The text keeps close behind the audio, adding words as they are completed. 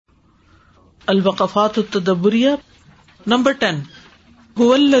الوقفات التدبریہ number 10 هو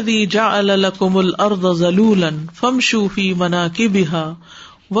الذی جعل لکم الارض ذلولا فامشوا فی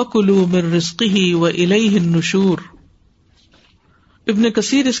مناکبها وکلوا من رزقہ والیہ النشور. ابن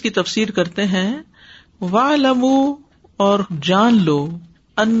کثیر اس کی تفسیر کرتے ہیں وَاعْلَمُوا اور جان لو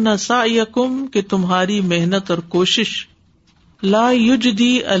ان سعیکم کہ تمہاری محنت اور کوشش لا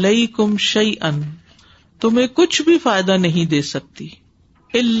یجدی علیکم شیئا تمہیں کچھ بھی فائدہ نہیں دے سکتی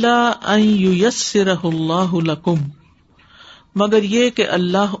الا ان ییسرہ اللہ لکم مگر یہ کہ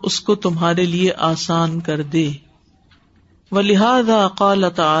اللہ اس کو تمہارے لیے آسان کر دے. وَلِهَذَا قَالَ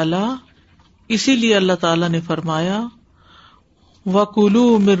تَعَالَى اسی لیے اللہ تعالیٰ نے فرمایا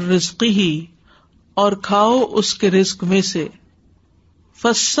وَكُلُوا مِن رِزْقِهِ اور کھاؤ اس کے رزق میں سے.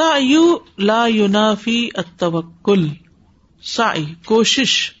 فَالسَّعْيُ لَا يُنَافِي التَّوَكُّلِ سعی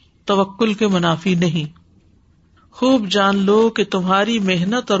کوشش توکل کے منافی نہیں. خوب جان لو کہ تمہاری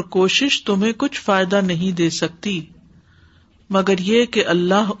محنت اور کوشش تمہیں کچھ فائدہ نہیں دے سکتی مگر یہ کہ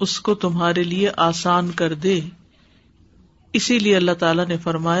اللہ اس کو تمہارے لیے آسان کر دے. اسی لیے اللہ تعالیٰ نے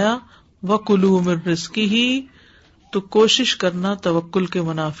فرمایا وَكُلُوا مِن رِزْقِهِ تو کوشش کرنا توکل کے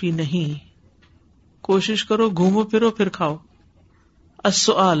منافی نہیں. کوشش کرو گھومو پھرو پھر کھاؤ.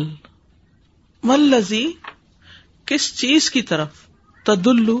 السؤال ما الذی کس چیز کی طرف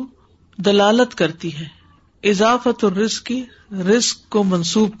تدل دلالت کرتی ہے اضافت الرزق رزق کو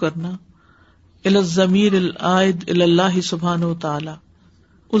منسوب کرنا الی الضمیر العائد الی اللہ سبحانہ وتعالی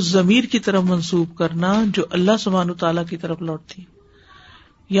اس ضمیر کی طرف منسوب کرنا جو اللہ سبحانہ وتعالی کی طرف لوٹتی.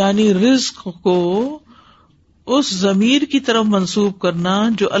 یعنی رزق کو اس ضمیر کی طرف منسوب کرنا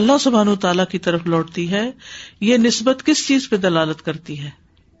جو اللہ سبحانہ وتعالی کی طرف لوٹتی ہے. یہ نسبت کس چیز پہ دلالت کرتی ہے؟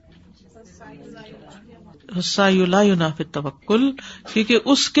 السعی لا ینافی التوکل کیونکہ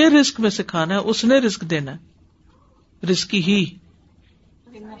اس کے رزق میں سے کھانا ہے، اس نے رزق دینا ہے. رزق ہی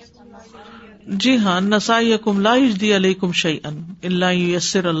جی ہاں نسائیکم لا یجدی علیکم شیئا الا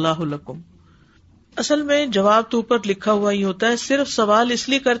ییسر اللہ لکم. اصل میں جواب تو اوپر لکھا ہوا ہی ہوتا ہے، صرف سوال اس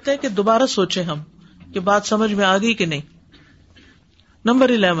لیے کرتے ہیں کہ دوبارہ سوچیں ہم کہ بات سمجھ میں آ گئی کہ نہیں.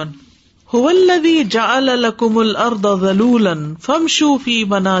 نمبر 11 هو الذی جعل لکم الارض ذلولا فامشوا فی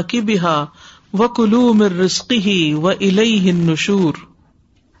مناکبها وَكُلُوا مِن رِزْقِهِ وَإِلَيْهِ النُّشُورُ.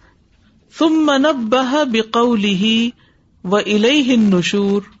 ثُمَّ نَبَّهَ بِقَوْلِهِ وَإِلَيْهِ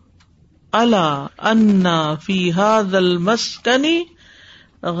النُّشُورُ أَلَا أَنَّ فِي هَذَا الْمَسْكَنِ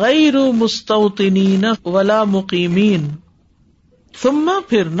غَيْرُ مُسْتَوْطِنِينَ وَلَا مُقِيمِينَ. ثُمَّ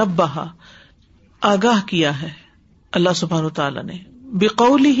پھر نبّہ آگاہ کیا ہے اللہ سبحانہ وتعالی نے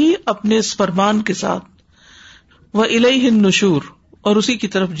بِقَوْلِهِ اپنے اس فرمان کے ساتھ وَإِلَيْهِ النُّشُورُ اور اسی کی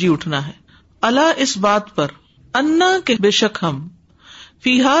طرف جی اٹھنا ہے. اللہ اس بات پر انا کہ بے شک ہم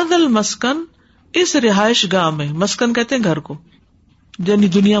فی ھذا المسکن اس رہائش گاہ میں، مسکن کہتے ہیں گھر کو، یعنی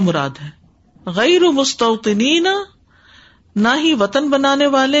دنیا مراد ہے، غیر مستوطنین نہ ہی وطن بنانے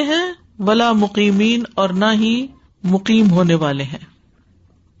والے ہیں، ولا مقیمین اور نہ ہی مقیم ہونے والے ہیں.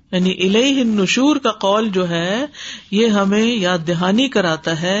 یعنی الیہ النشور کا قول جو ہے یہ ہمیں یاد دہانی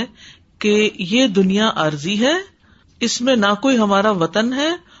کراتا ہے کہ یہ دنیا عارضی ہے، اس میں نہ کوئی ہمارا وطن ہے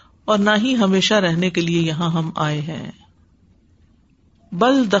اور نہ ہی ہمیشہ رہنے کے لیے یہاں ہم آئے ہیں.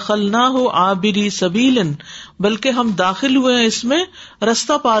 بل دخلناہ عابری سبیل بلکہ ہم داخل ہوئے ہیں اس میں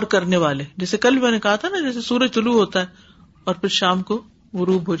رستہ پار کرنے والے. جیسے کل میں نے کہا تھا نا، جیسے سورج طلوع ہوتا ہے اور پھر شام کو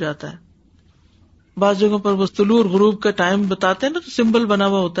غروب ہو جاتا ہے. بعض جگہوں پر وہ طلوع اور غروب کا ٹائم بتاتے ہیں نا، تو سمبل بنا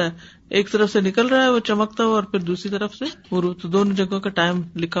ہوا ہوتا ہے، ایک طرف سے نکل رہا ہے وہ چمکتا ہوا اور پھر دوسری طرف سے غروب، تو دونوں جگہوں کا ٹائم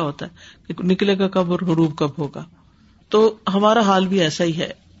لکھا ہوتا ہے کہ نکلے گا کب اور غروب کب ہوگا. تو ہمارا حال بھی ایسا ہی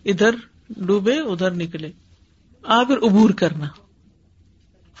ہے، ادھر ڈوبے ادھر نکلے. پھر عبور کرنا.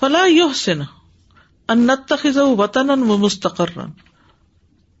 فلا یحسن ان نتخذہ وطنا ومستقرا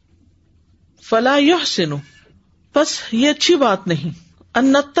فلا یحسن پس یہ اچھی بات نہیں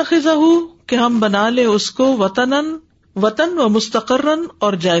ان نتخذہ کہ ہم بنا لے اس کو وطن و مستقرا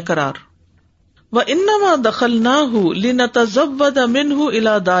اور جائے قرار. وانما دخلناہ لنتزود منہ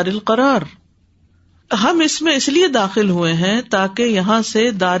الی دار القرار ہم اس میں اس لیے داخل ہوئے ہیں تاکہ یہاں سے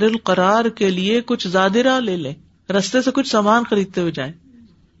دار القرار کے لیے کچھ زادرہ لے لیں، رستے سے کچھ سامان خریدتے ہوئے جائیں.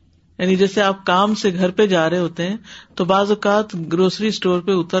 یعنی جیسے آپ کام سے گھر پہ جا رہے ہوتے ہیں تو بعض اوقات گروسری اسٹور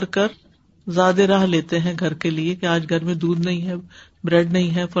پہ اتر کر زیادہ راہ لیتے ہیں گھر کے لیے کہ آج گھر میں دودھ نہیں ہے، بریڈ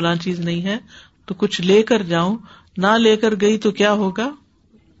نہیں ہے، فلاں چیز نہیں ہے، تو کچھ لے کر جاؤں. نہ لے کر گئی تو کیا ہوگا؟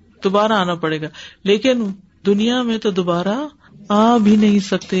 دوبارہ آنا پڑے گا. لیکن دنیا میں تو دوبارہ آ بھی نہیں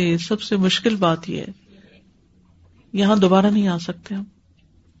سکتے. سب سے مشکل بات یہ ہے، یہاں دوبارہ نہیں آ سکتے ہم.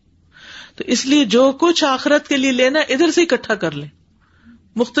 تو اس لیے جو کچھ آخرت کے لیے لینا ادھر سے اکٹھا کر لیں،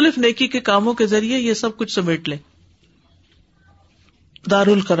 مختلف نیکی کے کاموں کے ذریعے یہ سب کچھ سمیٹ لیں. دار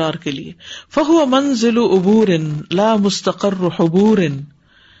القرار کے لیے. فہو منزل عبور لا مستقر حبور،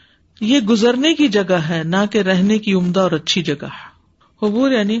 یہ گزرنے کی جگہ ہے نہ کہ رہنے کی عمدہ اور اچھی جگہ.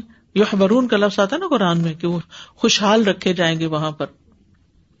 حبور یعنی یحبرون کا لفظ آتا ہے نا قرآن میں کہ وہ خوشحال رکھے جائیں گے وہاں پر.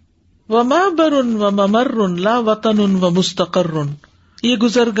 ومابر وممر لا وطن ومستقر، یہ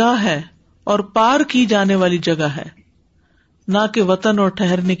گزرگاہ ہے اور پار کی جانے والی جگہ ہے نہ کہ وطن اور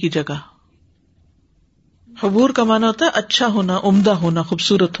ٹھہرنے کی جگہ. حبور کا معنی ہوتا ہے اچھا ہونا، عمدہ ہونا،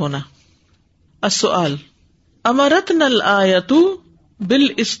 خوبصورت ہونا. السؤال امرتنا الآیۃ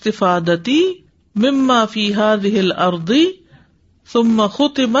بالاستفادۃ مما فی هذه الارض ثم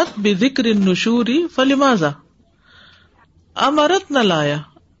ختمت بذکر النشور فلماذا. امرتنا الآیہ،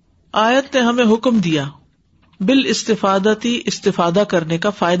 آیت نے ہمیں حکم دیا، بالاستفادۃ استفادہ کرنے کا،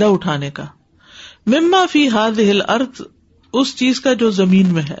 فائدہ اٹھانے کا، مما فی هذه الارض اس چیز کا جو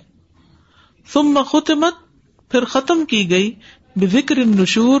زمین میں ہے، ثم ختمت پھر ختم کی گئی، بذکر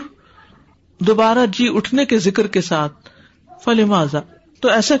النشور دوبارہ جی اٹھنے کے ذکر کے ساتھ. فلماذا تو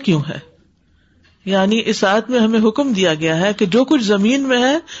ایسا کیوں ہے؟ یعنی اس آیت میں ہمیں حکم دیا گیا ہے کہ جو کچھ زمین میں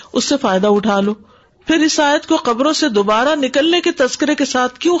ہے اس سے فائدہ اٹھا لو. پھر اس آیت کو قبروں سے دوبارہ نکلنے کے تذکرے کے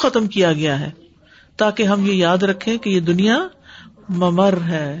ساتھ کیوں ختم کیا گیا ہے؟ تاکہ ہم یہ یاد رکھیں کہ یہ دنیا ممر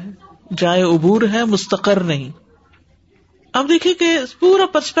ہے، جائے عبور ہے، مستقر نہیں. اب دیکھیں کہ پورا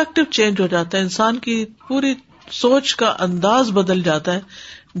پرسپیکٹو چینج ہو جاتا ہے، انسان کی پوری سوچ کا انداز بدل جاتا ہے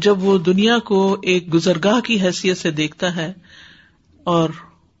جب وہ دنیا کو ایک گزرگاہ کی حیثیت سے دیکھتا ہے، اور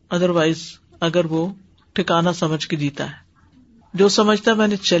ادروائز اگر وہ ٹھکانہ سمجھ کے جیتا ہے. جو سمجھتا ہے میں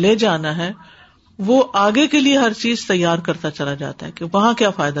نے چلے جانا ہے، وہ آگے کے لیے ہر چیز تیار کرتا چلا جاتا ہے کہ وہاں کیا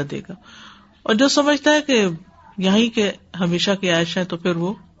فائدہ دے گا. اور جو سمجھتا ہے کہ یہیں کے ہمیشہ کی عیش ہے، تو پھر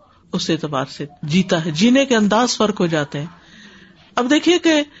وہ اس اعتبار سے جیتا ہے. جینے کے انداز فرق ہو جاتے ہیں. اب دیکھیے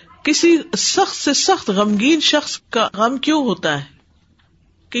کہ کسی سخت سے سخت غمگین شخص کا غم کیوں ہوتا ہے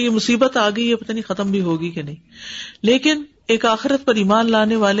کہ یہ مصیبت آ گئی، یہ پتہ نہیں ختم بھی ہوگی کہ نہیں. لیکن ایک آخرت پر ایمان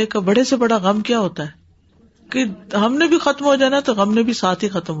لانے والے کا بڑے سے بڑا غم کیا ہوتا ہے کہ ہم نے بھی ختم ہو جانا تو غم نے بھی ساتھ ہی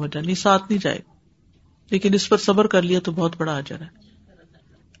ختم ہو جانا، ساتھ نہیں جائے. لیکن اس پر صبر کر لیا تو بہت بڑا اجر ہے.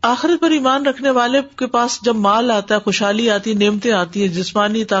 آخرت پر ایمان رکھنے والے کے پاس جب مال آتا ہے، خوشحالی آتی ہے، نعمتیں آتی ہے،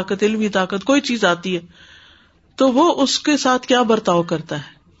 جسمانی طاقت، علمی طاقت، کوئی چیز آتی ہے، تو وہ اس کے ساتھ کیا برتاؤ کرتا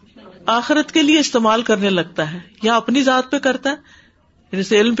ہے؟ آخرت کے لیے استعمال کرنے لگتا ہے، یا اپنی ذات پہ کرتا ہے،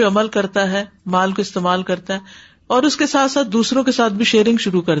 جیسے علم پہ عمل کرتا ہے، مال کو استعمال کرتا ہے، اور اس کے ساتھ ساتھ دوسروں کے ساتھ بھی شیئرنگ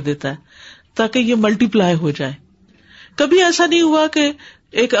شروع کر دیتا ہے تاکہ یہ ملٹی پلائی ہو جائے. کبھی ایسا نہیں ہوا کہ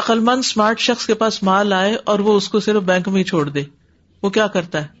ایک عقلمند اسمارٹ شخص کے پاس مال آئے اور وہ اس کو صرف بینک میں ہی چھوڑ دے. وہ کیا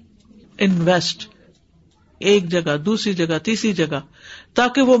کرتا ہے؟ انویسٹ، ایک جگہ، دوسری جگہ، تیسری جگہ،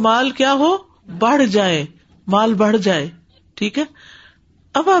 تاکہ وہ مال کیا ہو، بڑھ جائے، مال بڑھ جائے. ٹھیک ہے.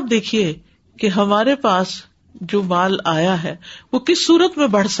 اب آپ دیکھیے کہ ہمارے پاس جو مال آیا ہے وہ کس صورت میں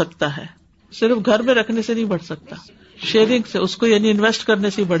بڑھ سکتا ہے؟ صرف گھر میں رکھنے سے نہیں بڑھ سکتا، شیئرنگ سے، اس کو یعنی انویسٹ کرنے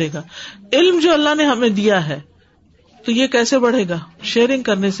سے ہی بڑھے گا. علم جو اللہ نے ہمیں دیا ہے تو یہ کیسے بڑھے گا؟ شیئرنگ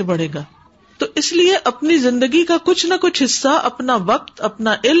کرنے سے بڑھے گا. تو اس لیے اپنی زندگی کا کچھ نہ کچھ حصہ، اپنا وقت،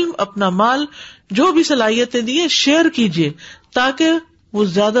 اپنا علم، اپنا مال، جو بھی صلاحیتیں دی شیئر کیجیے تاکہ وہ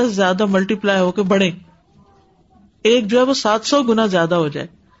زیادہ سے زیادہ ملٹی پلائی ہو کے بڑھے. ایک جو ہے وہ 700 گنا زیادہ ہو جائے.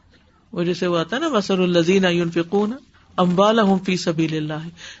 وہ جیسے وہ آتا ہے نا، مثل الذین ينفقون اموالهم فی سبیل اللہ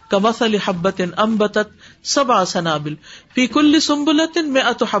کمثل حبۃ انبتت 7 سنابل فی کل سنبلۃ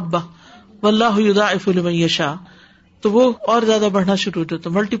 100 حبۃ واللہ یضاعف لمن یشاء. تو وہ اور زیادہ بڑھنا شروع ہو جاتا،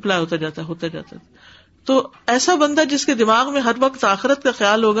 ملٹی پلائی ہوتا جاتا. تو ایسا بندہ جس کے دماغ میں ہر وقت آخرت کا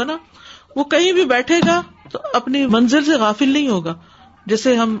خیال ہوگا نا، وہ کہیں بھی بیٹھے گا تو اپنی منزل سے غافل نہیں ہوگا.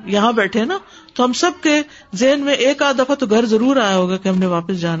 جیسے ہم یہاں بیٹھے نا، تو ہم سب کے ذہن میں ایک آدھ دفعہ تو گھر ضرور آیا ہوگا کہ ہم نے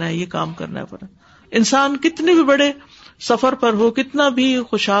واپس جانا ہے، یہ کام کرنا ہے. پر انسان کتنے بھی بڑے سفر پر ہو، کتنا بھی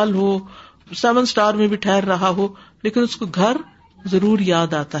خوشحال ہو، 7 اسٹار میں بھی ٹھہر رہا ہو، لیکن اس کو گھر ضرور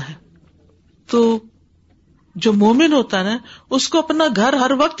یاد آتا ہے. تو جو مومن ہوتا ہے نا، اس کو اپنا گھر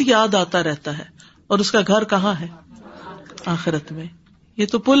ہر وقت یاد آتا رہتا ہے، اور اس کا گھر کہاں ہے؟ آخرت میں. یہ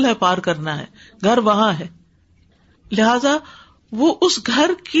تو پل ہے، پار کرنا ہے، گھر وہاں ہے. لہذا وہ اس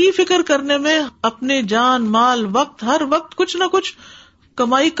گھر کی فکر کرنے میں اپنے جان، مال، وقت، ہر وقت کچھ نہ کچھ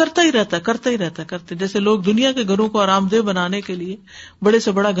کمائی کرتا ہی رہتا ہے. جیسے لوگ دنیا کے گھروں کو آرام دہ بنانے کے لیے، بڑے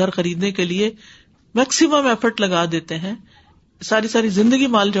سے بڑا گھر خریدنے کے لیے میکسیمم ایفرٹ لگا دیتے ہیں، ساری زندگی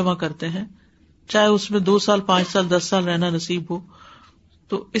مال جمع کرتے ہیں، چاہے اس میں 2 سال، 5 سال، 10 سال رہنا نصیب ہو.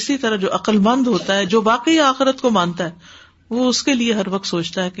 تو اسی طرح جو عقل مند ہوتا ہے، جو واقعی آخرت کو مانتا ہے، وہ اس کے لیے ہر وقت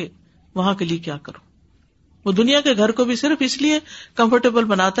سوچتا ہے کہ وہاں کے لیے کیا کروں. وہ دنیا کے گھر کو بھی صرف اس لیے کمفرٹیبل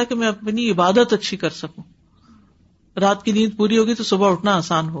بناتا ہے کہ میں اپنی عبادت اچھی کر سکوں. رات کی نیند پوری ہوگی تو صبح اٹھنا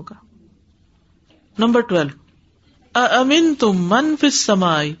آسان ہوگا. نمبر 12، أأمنتم من في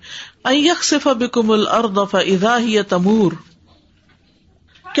السماء أن يخسف بكم الأرض فإذا هي تمور،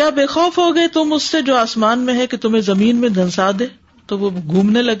 کیا بے خوف ہو گئے تم اس سے جو آسمان میں ہے کہ تمہیں زمین میں دھنسا دے تو وہ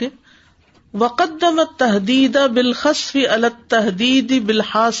گھومنے لگے. وقدم التہدید بالخسف علی التہدید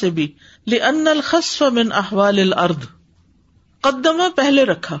بالحاسب لأن الخسف من احوال الارض. قدمہ پہلے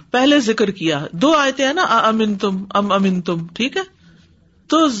رکھا، پہلے ذکر کیا. دو آیتیں ہیں نا، امنتم ام امنتم، ٹھیک ہے.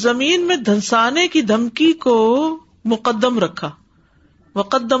 تو زمین میں دھنسانے کی دھمکی کو مقدم رکھا.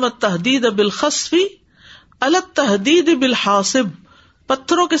 وقدم التہدید بالخسف علی التہدید بالحاسب،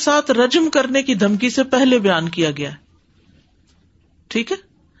 پتھروں کے ساتھ رجم کرنے کی دھمکی سے پہلے بیان کیا گیا. ٹھیک ہے،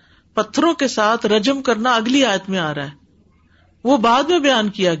 پتھروں کے ساتھ رجم کرنا اگلی آیت میں آ رہا ہے، وہ بعد میں بیان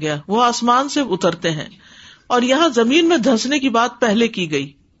کیا گیا، وہ آسمان سے اترتے ہیں. اور یہاں زمین میں دھنسنے کی بات پہلے کی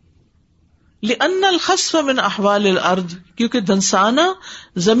گئی. لأن الخسف من احوال الارض، کیونکہ دھنسانا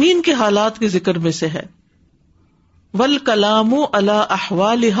زمین کے حالات کے ذکر میں سے ہے. والکلام علی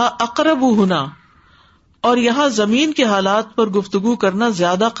احوالها اقرب ہنا، اور یہاں زمین کے حالات پر گفتگو کرنا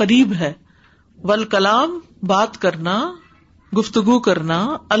زیادہ قریب ہے. والکلام بات کرنا، گفتگو کرنا،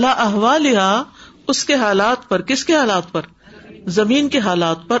 علی احوالها اس کے حالات پر. کس کے حالات پر؟ زمین کے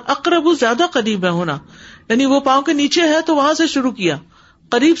حالات پر. اقرب زیادہ قریب ہے ہونا، یعنی وہ پاؤں کے نیچے ہے تو وہاں سے شروع کیا،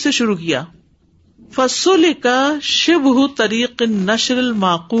 قریب سے شروع کیا. فسلک شبہ طریق النشر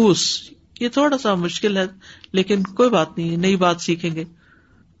المعکوس، یہ تھوڑا سا مشکل ہے لیکن کوئی بات نہیں، نئی بات سیکھیں گے.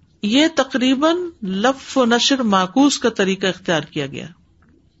 یہ تقریباً لف و نشر معکوس کا طریقہ اختیار کیا گیا.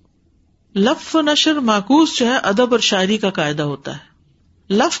 لف و نشر معکوس جو ہے ادب اور شاعری کا قاعدہ ہوتا ہے.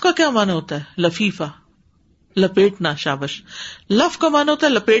 لف کا کیا معنی ہوتا ہے؟ لفیفہ، لپیٹنا. شابش. لف کا معنی ہوتا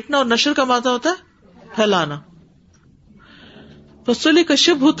ہے لپیٹنا، اور نشر کا معنی ہوتا ہے پھیلانا. فصلی کا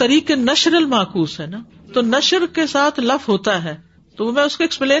شبہ طریق نشر المعکوس ہے نا، تو نشر کے ساتھ لف ہوتا ہے، تو میں اس کو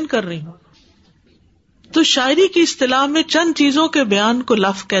ایکسپلین کر رہی ہوں. تو شاعری کی اصطلاح میں چند چیزوں کے بیان کو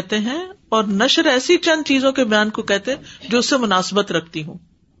لف کہتے ہیں، اور نشر ایسی چند چیزوں کے بیان کو کہتے ہیں جو اس سے مناسبت رکھتی ہوں.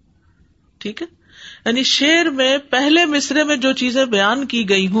 ٹھیک ہے، یعنی شعر میں پہلے مصرے میں جو چیزیں بیان کی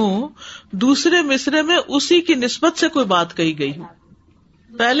گئی ہوں، دوسرے مصرے میں اسی کی نسبت سے کوئی بات کہی گئی ہوں.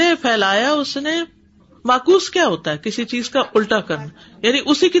 پہلے پھیلایا اس نے. معکوس کیا ہوتا ہے؟ کسی چیز کا الٹا کرنا، یعنی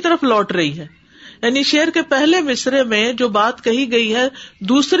اسی کی طرف لوٹ رہی ہے. یعنی شعر کے پہلے مصرے میں جو بات کہی گئی ہے،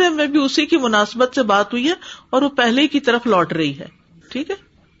 دوسرے میں بھی اسی کی مناسبت سے بات ہوئی ہے اور وہ پہلے کی طرف لوٹ رہی ہے. ٹھیک ہے.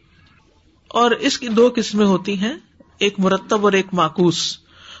 اور اس کی دو قسمیں ہوتی ہیں، ایک مرتب اور ایک معکوس.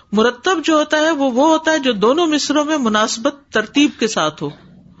 مرتب جو ہوتا ہے وہ ہوتا ہے جو دونوں مصروں میں مناسبت ترتیب کے ساتھ ہو،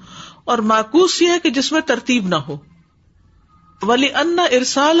 اور معکوس یہ ہے کہ جس میں ترتیب نہ ہو. وَلِأَنَّ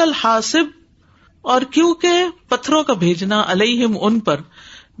إِرْسَالَ الْحَاسِبِ، اور کیونکہ پتھروں کا بھیجنا، علیہم ان پر،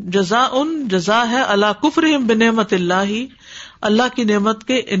 جزا ہے علی کفرہم بنعمت اللہ، اللہ کی نعمت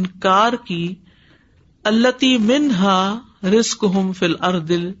کے انکار کی، التی منہا رزقہم فی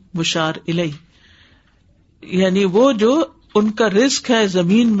الارض المشار الیہ، یعنی وہ جو ان کا رزق ہے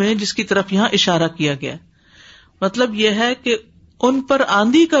زمین میں جس کی طرف یہاں اشارہ کیا گیا. مطلب یہ ہے کہ ان پر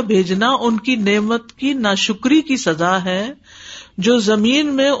آندھی کا بھیجنا ان کی نعمت کی ناشکری کی سزا ہے جو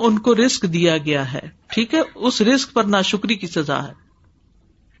زمین میں ان کو رزق دیا گیا ہے. ٹھیک ہے، اس رزق پر ناشکری کی سزا ہے.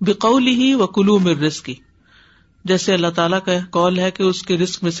 بقولہ وکلوا من رزقہ، جیسے اللہ تعالیٰ کا قول ہے کہ اس کے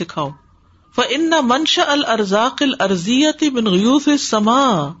رزق میں سے کھاؤ. فإن منشأ الارزاق الارضیۃ من غیوث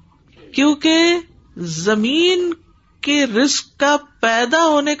السماء، کیونکہ زمین کے رزق کا پیدا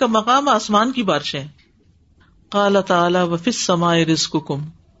ہونے کا مقام آسمان کی بارشیں. قال تعالی وفی السماء رزقکم،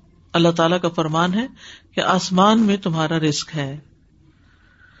 اللہ تعالیٰ کا فرمان ہے کہ آسمان میں تمہارا رزق ہے.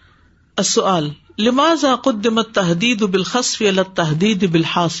 السؤال لماذا قدم التہدید بالخسف علی التہدید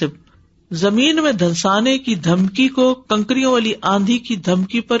بالحاسب، زمین میں دھنسانے کی دھمکی کو کنکریوں والی آندھی کی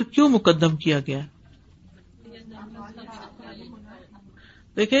دھمکی پر کیوں مقدم کیا گیا؟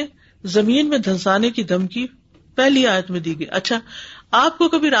 دیکھیں، زمین میں دھنسانے کی دھمکی پہلی آیت میں دی گئی. اچھا، آپ کو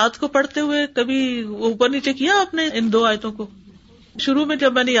کبھی رات کو پڑھتے ہوئے کبھی اوپر نیچے کیا آپ نے ان دو آیتوں کو؟ شروع میں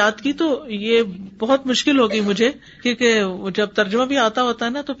جب میں نے یاد کی تو یہ بہت مشکل ہو گئی مجھے، کیونکہ جب ترجمہ بھی آتا ہوتا ہے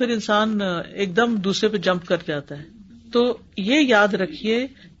نا تو پھر انسان ایک دم دوسرے پہ جمپ کر جاتا ہے. تو یہ یاد رکھیے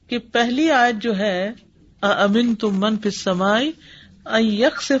کہ پہلی آیت جو ہے اَأَمِنْتُم مَّن فِي السَّمَاءِ أَن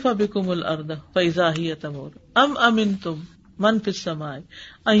يَخْسِفَ بِكُمُ الْأَرْضَ فَإِذَا هِيَ تَمُورُ أَمْ أَمِنْتُم مَّن فِي السَّمَاءِ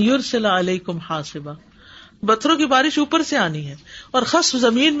أَن يُرْسِلَ عَلَيْكُمْ حَاصِبًا. پتھروں کی بارش اوپر سے آنی ہے اور خسف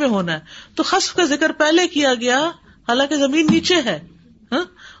زمین میں ہونا ہے، تو خسف کا ذکر پہلے کیا گیا حالانکہ زمین نیچے ہے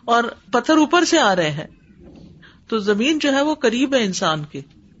اور پتھر اوپر سے آ رہے ہیں. تو زمین جو ہے وہ قریب ہے انسان کے.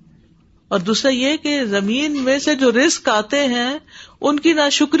 اور دوسرا یہ کہ زمین میں سے جو رزق آتے ہیں ان کی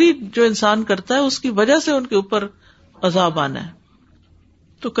ناشکری جو انسان کرتا ہے اس کی وجہ سے ان کے اوپر عذاب آنا ہے.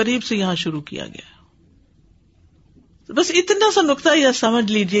 تو قریب سے یہاں شروع کیا گیا. بس اتنا سا نقطہ یہ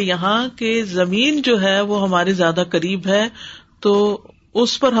سمجھ لیجئے یہاں کہ زمین جو ہے وہ ہمارے زیادہ قریب ہے، تو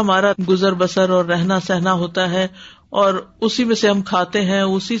اس پر ہمارا گزر بسر اور رہنا سہنا ہوتا ہے، اور اسی میں سے ہم کھاتے ہیں،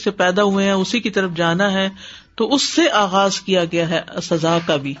 اسی سے پیدا ہوئے ہیں، اسی کی طرف جانا ہے، تو اس سے آغاز کیا گیا ہے سزا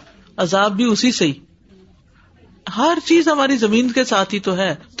کا بھی، عذاب بھی اسی سے ہی. ہر چیز ہماری زمین کے ساتھ ہی تو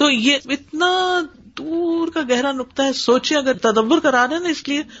ہے. تو یہ اتنا دور کا گہرا نقطہ ہے. سوچیں، اگر تدبر کرا رہے ہیں نا، اس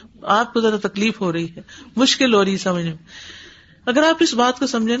لیے آپ کو ذرا تکلیف ہو رہی ہے، مشکل ہو رہی ہے سمجھنے میں. اگر آپ اس بات کو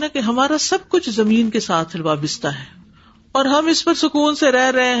سمجھیں نا کہ ہمارا سب کچھ زمین کے ساتھ وابستہ ہے، اور ہم اس پر سکون سے رہ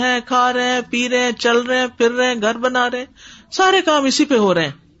رہے ہیں، کھا رہے ہیں، پی رہے ہیں، چل رہے ہیں، پھر رہے ہیں، گھر بنا رہے ہیں، سارے کام اسی پہ ہو رہے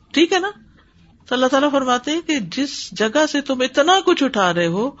ہیں، ٹھیک ہے نا. تو اللہ تعالیٰ فرماتے ہیں کہ جس جگہ سے تم اتنا کچھ اٹھا رہے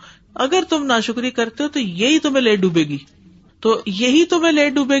ہو، اگر تم ناشکری کرتے ہو تو یہی تمہیں لے ڈوبے گی. تو یہی تمہیں لے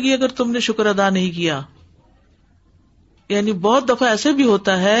ڈوبے گی اگر تم نے شکر ادا نہیں کیا. یعنی بہت دفعہ ایسے بھی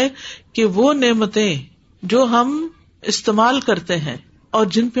ہوتا ہے کہ وہ نعمتیں جو ہم استعمال کرتے ہیں اور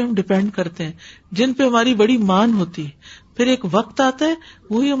جن پہ ہم ڈپینڈ کرتے ہیں، جن پہ ہماری بڑی مان ہوتی ہے، پھر ایک وقت آتا ہے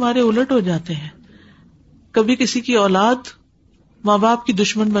وہی ہمارے الٹ ہو جاتے ہیں. کبھی کسی کی اولاد ماں باپ کی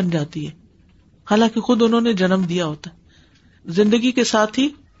دشمن بن جاتی ہے، حالانکہ خود انہوں نے جنم دیا ہوتا ہے. زندگی کے ساتھ ہی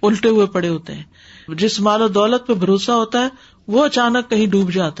الٹے ہوئے پڑے ہوتے ہیں. جس مال و دولت پہ بھروسہ ہوتا ہے وہ اچانک کہیں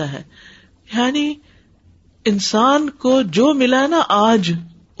ڈوب جاتا ہے. یعنی انسان کو جو ملا ہے نا آج،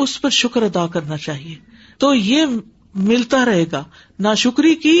 اس پر شکر ادا کرنا چاہیے، تو یہ ملتا رہے گا.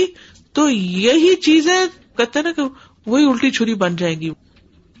 ناشکری کی تو یہی چیزیں کہتے ہیں نا کہ وہی الٹی چھری بن جائے گی.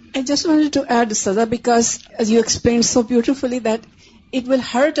 I just wanted to add, Sada, because as you explained so beautifully that it will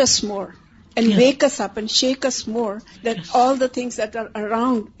hurt us more and wake us up and shake us more, that all the things that are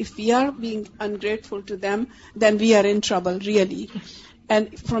around, if we are being ungrateful to them, then we are in trouble, really.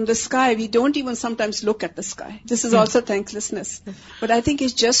 And from the sky, we don't even sometimes look at the sky. This is also thanklessness. But I think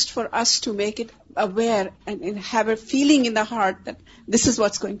it's just for us to make it aware and have a feeling in the heart that this is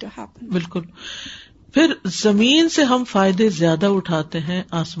what's going to happen. بالکل. پھر زمین سے ہم فائدے زیادہ اٹھاتے ہیں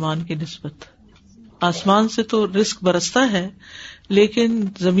آسمان کی نسبت. آسمان سے تو رزق برستا ہے، لیکن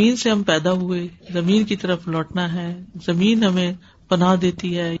زمین سے ہم پیدا ہوئے، زمین کی طرف لوٹنا ہے. زمین ہمیں پناہ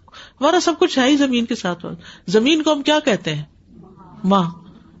دیتی ہے، ہمارا سب کچھ ہے ہی زمین کے ساتھ. زمین کو ہم کیا کہتے ہیں؟ ماں.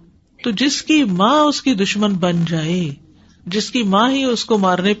 تو جس کی ماں اس کی دشمن بن جائے، جس کی ماں ہی اس کو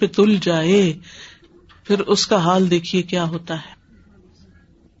مارنے پہ تل جائے، پھر اس کا حال دیکھیے کیا ہوتا ہے.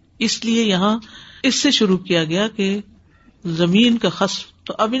 اس لیے یہاں اس سے شروع کیا گیا کہ زمین کا خسف.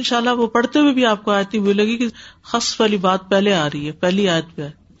 تو اب انشاءاللہ وہ پڑھتے ہوئے بھی آپ کو آیت نہیں بھولے گی کہ خسف والی بات پہلے آ رہی ہے، پہلی آیت پہ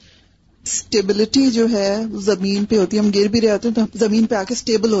ہے. اسٹیبلٹی جو ہے زمین پہ ہوتی ہے، ہم گر بھی رہے ہوتے ہیں تو زمین پہ آ کے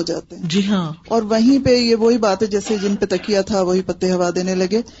اسٹیبل ہو جاتے ہیں. جی ہاں. اور وہیں پہ یہ وہی بات ہے جیسے جن پہ تکیہ تھا وہی پتے ہوا دینے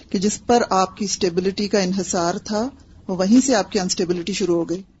لگے، کہ جس پر آپ کی اسٹیبلٹی کا انحصار تھا وہیں سے آپ کی انسٹیبلٹی شروع ہو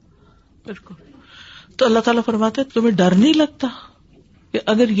گئی. بالکل. تو اللہ تعالیٰ فرماتے ہیں تمہیں ڈر نہیں لگتا کہ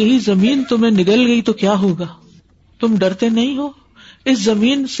اگر یہی زمین تمہیں نگل گئی تو کیا ہوگا؟ تم ڈرتے نہیں ہو؟ اس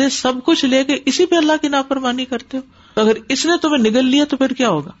زمین سے سب کچھ لے کے اسی پہ اللہ کی نافرمانی کرتے ہو. اگر اس نے تمہیں نگل لیا تو پھر کیا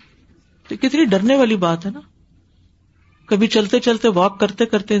ہوگا؟ تو کتنی ڈرنے والی بات ہے نا. کبھی چلتے چلتے واک کرتے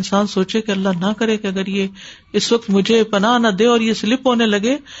کرتے انسان سوچے کہ اللہ نہ کرے کہ اگر یہ اس وقت مجھے پناہ نہ دے اور یہ سلپ ہونے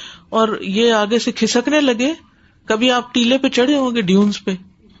لگے اور یہ آگے سے کھسکنے لگے. کبھی آپ ٹیلے پہ چڑھے ہوں گے ڈیونز پہ،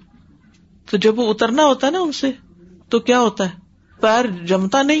 تو جب وہ اترنا ہوتا ہے نا ان سے تو کیا ہوتا ہے؟ پیر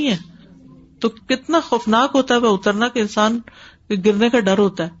جمتا نہیں ہے، تو کتنا خوفناک ہوتا ہے وہ اترنا کہ انسان کے گرنے کا ڈر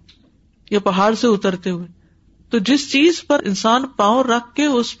ہوتا ہے، یا پہاڑ سے اترتے ہوئے. تو جس چیز پر انسان پاؤں رکھ کے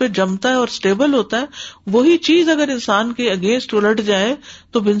اس پہ جمتا ہے اور اسٹیبل ہوتا ہے، وہی چیز اگر انسان کے اگینسٹ الٹ جائے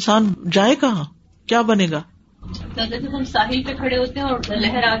تو انسان جائے کہاں؟ کیا بنے گا؟ جب ہم ساحل پہ کھڑے ہوتے ہیں اور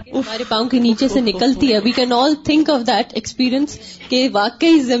لہر آ کے ہمارے پاؤں کے نیچے سے نکلتی ہے، we can all think of that experience کہ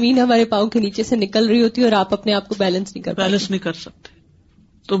واقعی زمین ہمارے پاؤں کے نیچے سے نکل رہی ہوتی ہے اور آپ اپنے آپ کو بیلنس نہیں کر سکتے.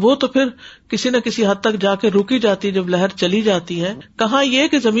 تو وہ تو پھر کسی نہ کسی حد تک جا کے رکی جاتی ہے جب لہر چلی جاتی ہے. کہاں یہ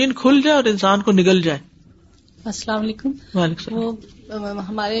کہ زمین کھل جائے اور انسان کو نگل جائے. السلام علیکم. وعلیکم السلام. وہ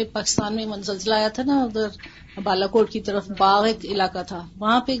ہمارے پاکستان میں زلزلہ آیا تھا نا، ادھر بالا کوٹ کی طرف باغ ایک علاقہ تھا،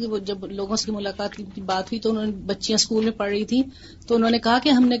 وہاں پہ جب لوگوں سے ملاقات کی بات ہوئی تو انہوں نے، بچیاں اسکول میں پڑھ رہی تھی تو انہوں نے کہا کہ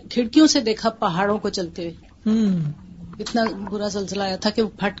ہم نے کھڑکیوں سے دیکھا پہاڑوں کو چلتے ہوئے. اتنا برا زلزلہ آیا تھا کہ وہ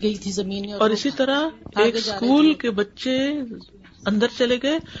پھٹ گئی تھی زمین. اور اسی طرح ایک اسکول کے بچے اندر چلے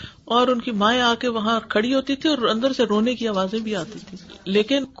گئے اور ان کی مائیں آ کے وہاں کھڑی ہوتی تھی اور اندر سے رونے کی آوازیں بھی آتی تھی،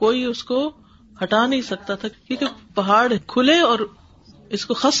 لیکن کوئی اس کو ہٹا نہیں سکتا تھا کیونکہ پہاڑ کھلے. اور اس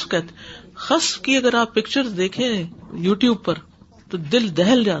کو خسف کہتے. خسف کی اگر آپ پکچر دیکھیں یوٹیوب پر تو دل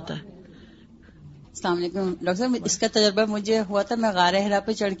دہل جاتا ہے. السلام علیکم ڈاکٹر صاحب. اس کا تجربہ مجھے ہوا تھا، میں غار ہرا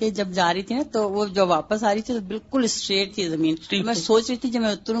پہ چڑھ کے جب جا رہی تھی نا تو وہ جو واپس آ رہی تھی تو بالکل اسٹریٹ تھی زمین. میں سوچ رہی تھی جب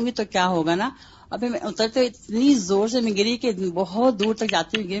میں اتروں گی تو کیا ہوگا نا، ابھی میں اترتے اتنی زور سے میں گری کہ بہت دور تک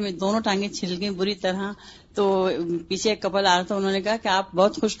جاتی ہوئی گئی، میں دونوں ٹانگیں چھل گئی بری طرح. تو پیچھے ایک کپل آ رہا تھا، انہوں نے کہا کہ آپ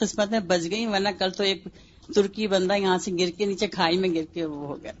بہت خوش قسمت ہیں، بچ گئی، ورنہ کل تو ایک ترکی بندہ یہاں سے گر کے نیچے کھائی میں گر کے وہ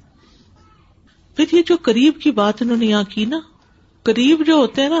ہو گیا. پھر یہ جو قریب کی بات انہوں نے یہاں کی نا، قریب جو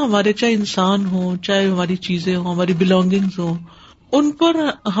ہوتے ہیں نا ہمارے، چاہے انسان ہوں، چاہے ہماری چیزیں ہوں، ہماری بلونگنگز ہوں، ان پر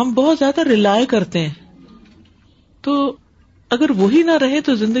ہم بہت زیادہ ریلائی کرتے ہیں. تو اگر وہی نہ رہے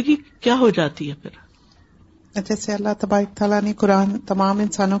تو زندگی کیا ہو جاتی ہے پھر. جیسے اللہ تبارک تعالیٰ نے قرآن تمام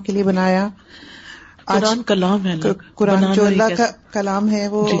انسانوں کے لیے بنایا. قرآن کلام ہے، قرآن جو اللہ کا کلام ہے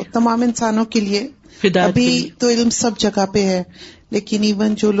وہ تمام انسانوں کے لیے. ابھی تو علم سب جگہ پہ ہے، لیکن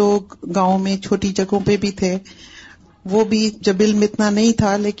ایون جو لوگ گاؤں میں چھوٹی جگہوں پہ بھی تھے، وہ بھی جب علم اتنا نہیں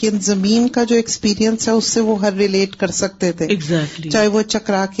تھا، لیکن زمین کا جو ایکسپیرینس ہے اس سے وہ ہر ریلیٹ کر سکتے تھے. چاہے وہ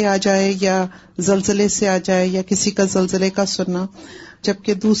چکرا کے آ جائے یا زلزلے سے آ جائے یا کسی کا زلزلے کا سننا.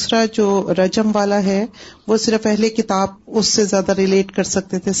 جبکہ دوسرا جو رجم والا ہے وہ صرف اہل کتاب اس سے زیادہ ریلیٹ کر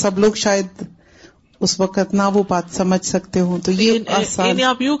سکتے تھے. سب لوگ شاید اس وقت نہ وہ بات سمجھ سکتے ہوں. تو یہ آسان،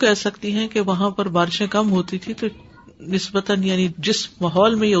 آپ یوں کہہ سکتی ہیں کہ وہاں پر بارشیں کم ہوتی تھی تو نسبتاً یعنی جس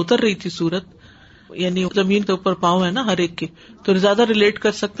ماحول میں یہ اتر رہی تھی سورت، یعنی زمین کے اوپر پاؤں ہے نا ہر ایک کے، تو زیادہ ریلیٹ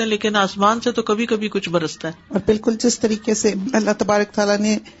کر سکتے ہیں. لیکن آسمان سے تو کبھی کبھی کچھ برستا ہے. اور بالکل جس طریقے سے اللہ تبارک تعالیٰ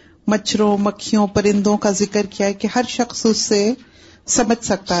نے مچھروں، مکھیوں، پرندوں کا ذکر کیا ہے کہ ہر شخص اس سے سمجھ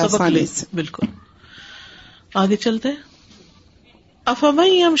سکتا ہے آسانی سے. بالکل. آگے چلتے ہیں. افمن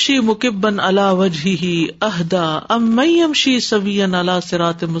یمشی مکبا علی وجہہ اہدی ام من یمشی سویا علی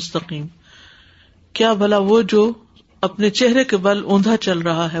صراط مستقیم. کیا بھلا وہ جو اپنے چہرے کے بل اوندھا چل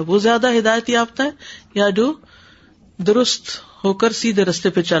رہا ہے وہ زیادہ ہدایت یافتہ ہے یا جو درست ہو کر سیدھے رستے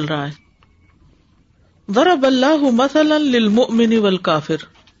پہ چل رہا ہے. ضرب اللہ مثلا للمؤمن والکافر.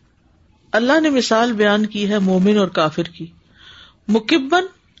 اللہ نے مثال بیان کی ہے مومن اور کافر کی. مکبن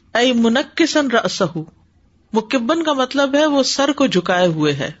ای منکسا رأسہ. مکبن کا مطلب ہے وہ سر کو جھکائے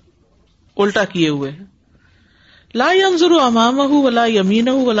ہوئے ہے، الٹا کیے ہوئے ہے. لا ينظر امامہ ولا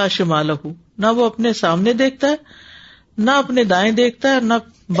یمینہ ولا شمالہ. نہ وہ اپنے سامنے دیکھتا ہے، نہ اپنے دائیں دیکھتا ہے، نہ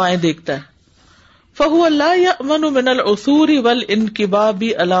بائیں دیکھتا ہے. فہو لا یأمن من العثور والانکباب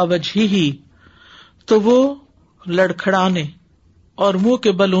علی وجہہ. تو وہ لڑکھڑانے اور منہ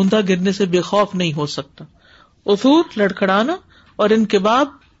کے بل اوندھا گرنے سے بے خوف نہیں ہو سکتا. عثور لڑکھڑانا اور انکباب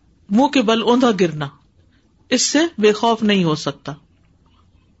منہ کے بل اوندھا گرنا، اس سے بے خوف نہیں ہو سکتا.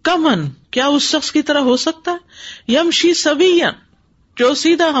 کمن کیا اس شخص کی طرح ہو سکتا ہے، یمشی سویا جو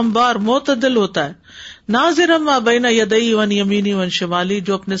سیدھا ہموار معتدل ہوتا ہے، ناظرا ما بین یدیہ وان یمینہ وان شمالہ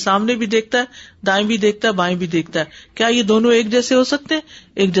جو اپنے سامنے بھی دیکھتا ہے، دائیں بھی دیکھتا ہے، بائیں بھی دیکھتا ہے. کیا یہ دونوں ایک جیسے ہو سکتے ہیں؟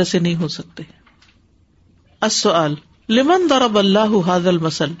 ایک جیسے نہیں ہو سکتے. السؤال لمن ضرب اللہ ھذا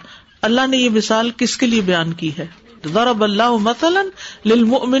المثل. اللہ نے یہ مثال کس کے لیے بیان کی ہے؟ ضرب اللہ مثلا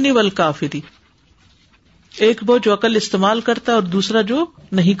للمؤمن والکافر. ایک وہ جو عقل استعمال کرتا ہے اور دوسرا جو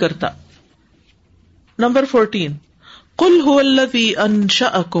نہیں کرتا. نمبر 14 قل هو الذی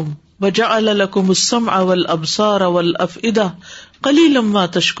انشأکم وجعل لکم السمع والابصار والافئدہ قلیلا ما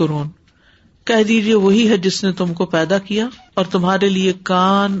تشکرون. کہہ دیجیے وہی ہے جس نے تم کو پیدا کیا اور تمہارے لیے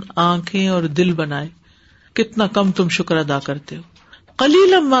کان، آنکھیں اور دل بنائے، کتنا کم تم شکر ادا کرتے ہو.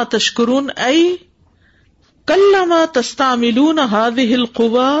 قلیلا ما تشکرون ای قلما تستعملون هذه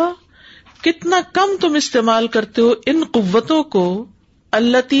القوى. کتنا کم تم استعمال کرتے ہو ان قوتوں کو،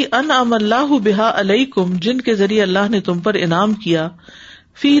 التی انعم اللہ بہا علیکم جن کے ذریعے اللہ نے تم پر انعام کیا،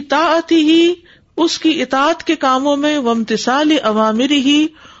 فی طاعتہ اس کی اطاعت کے کاموں میں، وامتثال اوامرہ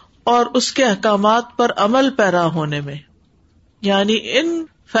اور اس کے احکامات پر عمل پیرا ہونے میں. یعنی ان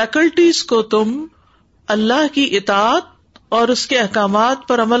فیکلٹیز کو تم اللہ کی اطاعت اور اس کے احکامات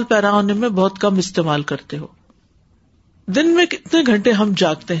پر عمل پیرا ہونے میں بہت کم استعمال کرتے ہو. دن میں کتنے گھنٹے ہم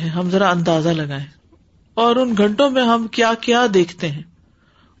جاگتے ہیں، ہم ذرا اندازہ لگائیں، اور ان گھنٹوں میں ہم کیا کیا دیکھتے ہیں،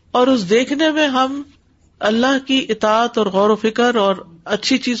 اور اس دیکھنے میں ہم اللہ کی اطاعت اور غور و فکر اور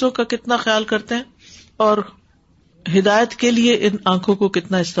اچھی چیزوں کا کتنا خیال کرتے ہیں، اور ہدایت کے لیے ان آنکھوں کو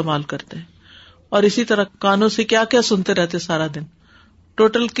کتنا استعمال کرتے ہیں، اور اسی طرح کانوں سے کیا کیا سنتے رہتے سارا دن.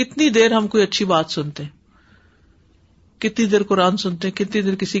 ٹوٹل کتنی دیر ہم کوئی اچھی بات سنتے ہیں، کتنی دیر قرآن سنتے ہیں، کتنی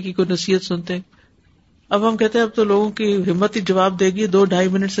دیر کسی کی کوئی نصیحت سنتے ہیں. اب ہم کہتے ہیں اب تو لوگوں کی ہمت ہی جواب دے گی، 2-2.5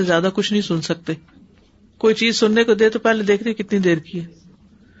 منٹ سے زیادہ کچھ نہیں سن سکتے. کوئی چیز سننے کو دے تو پہلے دیکھ رہے کتنی دیر کی ہے.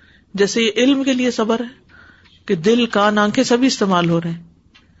 جیسے یہ علم کے لیے صبر ہے کہ دل، کان، آنکھیں سبھی استعمال ہو رہے ہیں.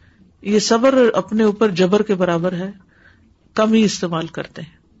 یہ صبر اپنے اوپر جبر کے برابر ہے، کم ہی استعمال کرتے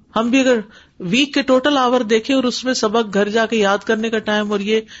ہیں. ہم بھی اگر ویک کے ٹوٹل آور دیکھیں اور اس میں سبق گھر جا کے یاد کرنے کا ٹائم اور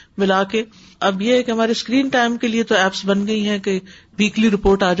یہ ملا کے، اب یہ ہے کہ ہمارے اسکرین ٹائم کے لیے تو ایپس بن گئی ہیں کہ ویکلی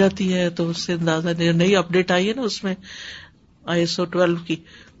رپورٹ آ جاتی ہے، تو اس سے اندازہ نئی اپ ڈیٹ آئی ہے نا اس میں ISO 12 کی،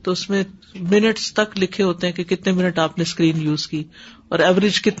 تو اس میں منٹس تک لکھے ہوتے ہیں کہ کتنے منٹ آپ نے اسکرین یوز کی اور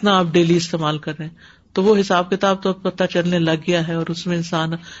ایوریج کتنا آپ ڈیلی استعمال کر رہے ہیں. تو وہ حساب کتاب تو پتہ چلنے لگ گیا ہے اور اس میں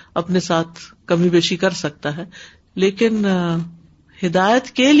انسان اپنے ساتھ کمی بیشی کر سکتا ہے. لیکن ہدایت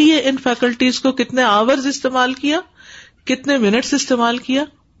کے لیے ان فیکلٹیز کو کتنے آورز استعمال کیا, کتنے منٹس استعمال کیا؟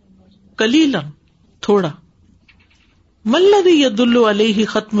 قلیلا, تھوڑا. مَالَّذِي يَدُلُّ عَلَيْهِ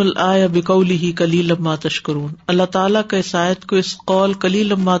ختم الآیہ بِقَوْلِهِ قَلِيلًا مَا تَشْكُرُونَ. اللہ تعالیٰ کا اس آیت کو اس قول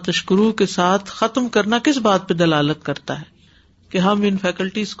قَلِيلًا مَا تَشْكُرُونَ کے ساتھ ختم کرنا کس بات پہ دلالت کرتا ہے؟ کہ ہم ان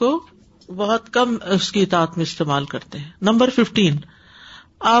فیکلٹیز کو بہت کم اس کی اطاعت میں استعمال کرتے ہیں. نمبر 15,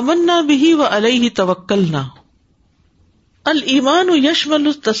 آمنا بہ وعلیہ توکلنا. الایمان یشمل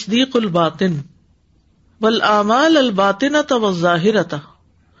التصدیق الباطن والاعمال الباطنۃ والظاہرۃ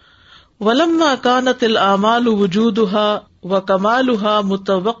ولما كانت الاعمال وجودها وكمالها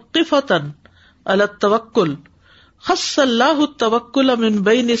متوقفة على التوکل خص الله التوکل من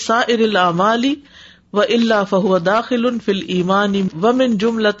بین سائر الاعمال وإلا فهو داخل في الایمان ومن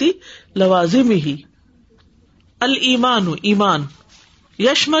جملة لوازمه. الایمان, ایمان,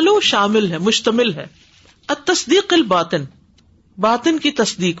 یشمل شامل ہے, مشتمل ہے, التصدیق الباطن, باطن کی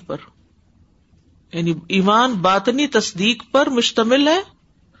تصدیق پر, یعنی ایمان باطنی تصدیق پر مشتمل ہے,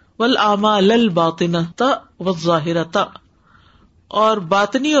 والاعمال الباطنۃ والظاہرۃ, اور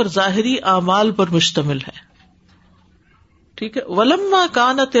باطنی اور ظاہری اعمال پر مشتمل ہے. ٹھیک ہے. ولما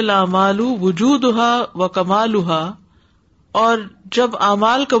كانت الاعمال وجودها وكمالها, اور جب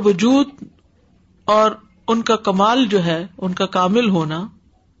اعمال کا وجود اور ان کا کمال جو ہے, ان کا کامل ہونا,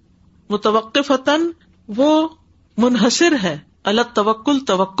 متوقفتاً وہ منحصر ہے, علی التوکل,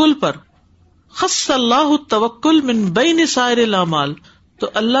 توکل پر. خص اللہ التوکل من بین سائر الاعمال, تو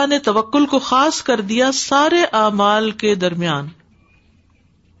اللہ نے توکل کو خاص کر دیا سارے اعمال کے درمیان.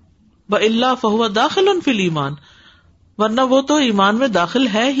 وَإِلَّا فَهُوَ دَاخِلٌ فِي الْإِيمَانِ, ورنہ وہ تو ایمان میں داخل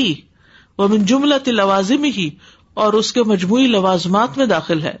ہے ہی. وَمِن جُمْلَةِ لَوَازِمِهِ, اور اس کے مجموعی لوازمات میں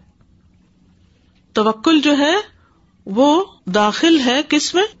داخل ہے. توکل جو ہے وہ داخل ہے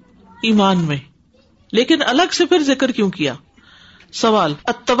کس میں؟ ایمان میں. لیکن الگ سے پھر ذکر کیوں کیا؟ سوال,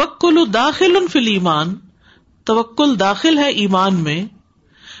 التوکل داخل فی الایمان, توکل داخل ہے ایمان میں.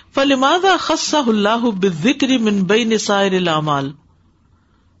 فلماذا خصہ اللہ بالذکر من بین سائر الاعمال,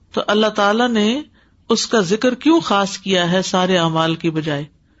 تو اللہ تعالی نے اس کا ذکر کیوں خاص کیا ہے سارے اعمال کی بجائے؟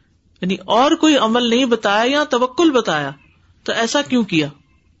 یعنی اور کوئی عمل نہیں بتایا یا توکل بتایا, تو ایسا کیوں کیا؟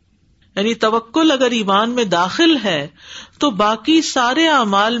 یعنی توکل اگر ایمان میں داخل ہے تو باقی سارے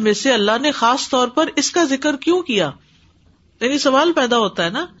اعمال میں سے اللہ نے خاص طور پر اس کا ذکر کیوں کیا؟ یعنی سوال پیدا ہوتا ہے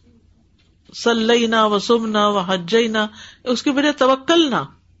نا, صلینا وصمنا وحجینا, اس کے بجائے توکلنا,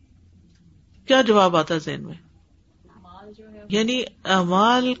 کیا جواب آتا ہے ذہن میں؟ یعنی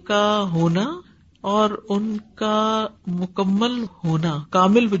اعمال کا ہونا اور ان کا مکمل ہونا,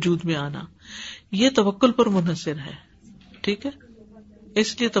 کامل وجود میں آنا, یہ توکل پر منحصر ہے. ٹھیک ہے, اس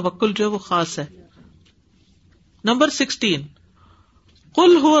لیے توکل جو ہے وہ خاص ہے. نمبر 16,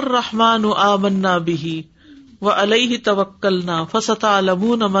 قل هو الرحمن آمنا به وعلیہ توکلنا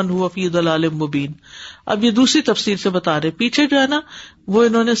فستعلمون من هو فی ضلال مبین. اب یہ دوسری تفسیر سے بتا رہے, پیچھے جو ہے نا وہ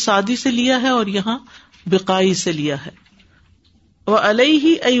انہوں نے سادی سے لیا ہے اور یہاں بقائی سے لیا ہے.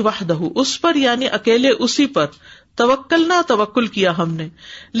 وعلیہ ای وحدہ, اس پر یعنی اکیلے اسی پر. توکلنا, توکل کیا ہم نے.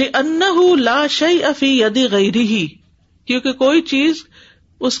 لأنہ لا شیء فی ید غیرہ, کیونکہ کوئی چیز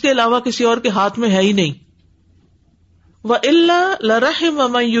اس کے علاوہ کسی اور کے ہاتھ میں ہے ہی نہیں. وَإِلَّا لَرَحِمَ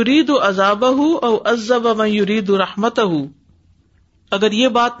مَن يُرِيدُ عَذَابَهُ أَوْ عَذَّبَ مَن يُرِيدُ رَحْمَتَهُ, اگر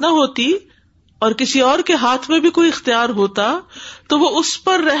یہ بات نہ ہوتی اور کسی اور کے ہاتھ میں بھی کوئی اختیار ہوتا تو وہ اس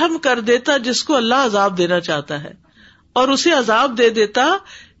پر رحم کر دیتا جس کو اللہ عذاب دینا چاہتا ہے, اور اسے عذاب دے دیتا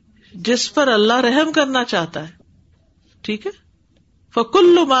جس پر اللہ رحم کرنا چاہتا ہے. ٹھیک ہے.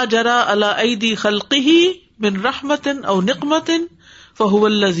 فَكُلُّ مَا جَرَى عَلَى أَيْدِي خَلْقِهِ مِن رَحْمَةٍ أَوْ نِقْمَةٍ فَهُوَ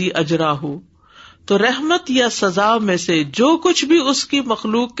الَّذِي أَجْرَاهُ, تو رحمت یا سزا میں سے جو کچھ بھی اس کی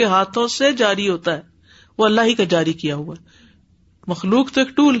مخلوق کے ہاتھوں سے جاری ہوتا ہے وہ اللہ ہی کا جاری کیا ہوا ہے. مخلوق تو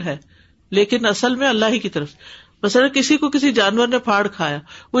ایک ٹول ہے لیکن اصل میں اللہ ہی کی طرف. مثلا کسی کو کسی جانور نے پھاڑ کھایا,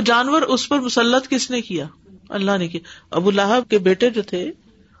 وہ جانور اس پر مسلط کس نے کیا؟ اللہ نے کیا. ابو لہب کے بیٹے جو تھے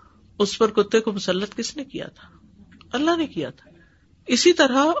اس پر کتے کو مسلط کس نے کیا تھا؟ اللہ نے کیا تھا. اسی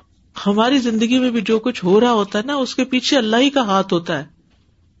طرح ہماری زندگی میں بھی جو کچھ ہو رہا ہوتا ہے نا اس کے پیچھے اللہ ہی کا ہاتھ ہوتا ہے.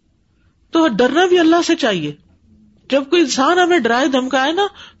 تو ڈرنا بھی اللہ سے چاہیے. جب کوئی انسان ہمیں ڈرائے دھمکائے نا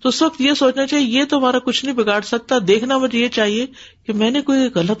تو اس وقت یہ سوچنا چاہیے یہ تو ہمارا کچھ نہیں بگاڑ سکتا. دیکھنا مجھے یہ چاہیے کہ میں نے کوئی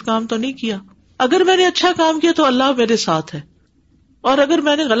غلط کام تو نہیں کیا. اگر میں نے اچھا کام کیا تو اللہ میرے ساتھ ہے, اور اگر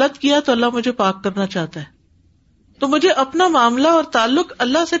میں نے غلط کیا تو اللہ مجھے پاک کرنا چاہتا ہے. تو مجھے اپنا معاملہ اور تعلق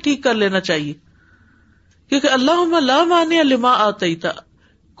اللہ سے ٹھیک کر لینا چاہیے, کیونکہ اللہم لا مانع لما آتیت,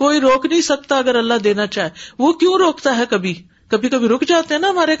 کوئی روک نہیں سکتا اگر اللہ دینا چاہے. وہ کیوں روکتا ہے؟ کبھی کبھی رک جاتے ہیں نا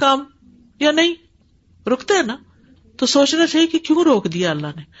ہمارے کام, یا نہیں رکتے ہیں نا, تو سوچنا چاہیے کہ کیوں روک دیا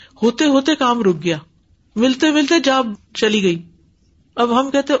اللہ نے. ہوتے ہوتے کام رک گیا, ملتے ملتے جاب چلی گئی. اب ہم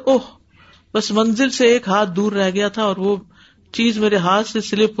کہتے اوہ بس منزل سے ایک ہاتھ دور رہ گیا تھا اور وہ چیز میرے ہاتھ سے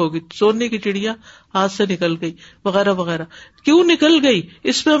سلپ ہو گئی, سونے کی چڑیا ہاتھ سے نکل گئی وغیرہ وغیرہ. کیوں نکل گئی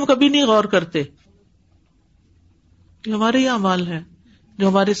اس پہ ہم کبھی نہیں غور کرتے. یہ ہمارے یہ اعمال ہیں جو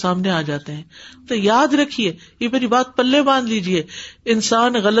ہمارے سامنے آ جاتے ہیں. تو یاد رکھیے, یہ میری بات پلے باندھ لیجئے,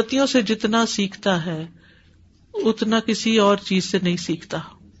 انسان غلطیوں سے جتنا سیکھتا ہے اتنا کسی اور چیز سے نہیں سیکھتا.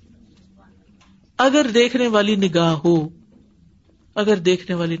 اگر دیکھنے والی نگاہ ہو,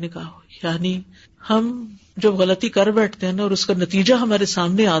 یعنی ہم جب غلطی کر بیٹھتے ہیں نا اور اس کا نتیجہ ہمارے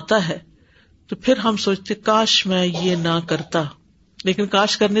سامنے آتا ہے تو پھر ہم سوچتے کاش میں یہ نہ کرتا, لیکن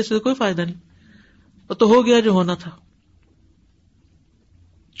کاش کرنے سے کوئی فائدہ نہیں, وہ تو ہو گیا جو ہونا تھا.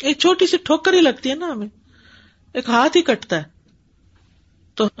 ایک چھوٹی سی ٹھوکر ہی لگتی ہے نا ہمیں, ایک ہاتھ ہی کٹتا ہے,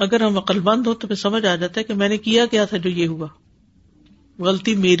 تو اگر ہم عقل مند ہو تو پھر سمجھ آ جاتا ہے کہ میں نے کیا جو یہ ہوا,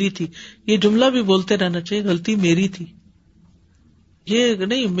 غلطی میری تھی. یہ جملہ بھی بولتے رہنا چاہیے, غلطی میری تھی, یہ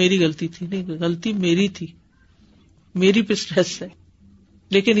نہیں میری غلطی تھی, نہیں غلطی میری تھی, میری پہ اسٹریس ہے.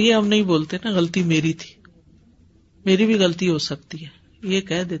 لیکن یہ ہم نہیں بولتے نا, غلطی میری تھی, میری بھی غلطی ہو سکتی ہے, یہ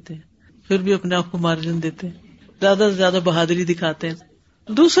کہہ دیتے ہیں, پھر بھی اپنے آپ کو مارجن دیتے ہیں, زیادہ سے زیادہ بہادری دکھاتے ہیں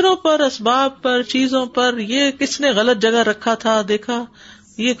دوسروں پر, اسباب پر, چیزوں پر. یہ کس نے غلط جگہ رکھا تھا, دیکھا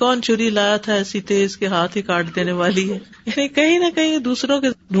یہ کون چوری لایا تھا ایسی تیز کہ ہاتھ ہی کاٹ دینے والی ہے, یعنی کہیں نہ کہیں دوسروں کے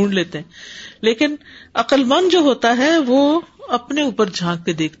ڈھونڈ لیتے ہیں. لیکن عقل مند جو ہوتا ہے وہ اپنے اوپر جھانک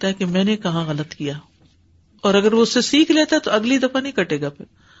کے دیکھتا ہے کہ میں نے کہاں غلط کیا, اور اگر وہ اس سے سیکھ لیتا ہے تو اگلی دفعہ نہیں کٹے گا, پھر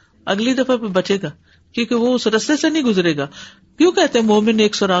اگلی دفعہ پہ بچے گا, کیونکہ وہ اس رستے سے نہیں گزرے گا. کیوں کہتے ہیں مومن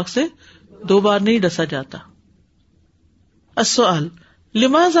ایک سوراخ سے 2 بار نہیں ڈسا جاتا. السؤال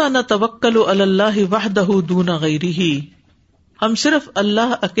لماذا نتوکل علی اللہ وحدہ دون غیرہ, ہم صرف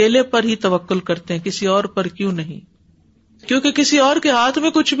اللہ اکیلے پر ہی توکل کرتے ہیں, کسی اور پر کیوں نہیں؟ کیونکہ کسی اور کے ہاتھ میں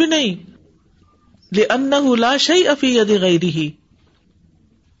کچھ بھی نہیں. لأنہ لا شیء فی ید غیرہ.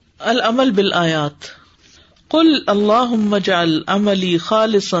 العمل بالآیات. قل اللہم اجعل عملی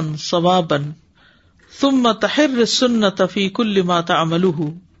خالصا صوابا ثم تحر السنة فی کل ما تعملہ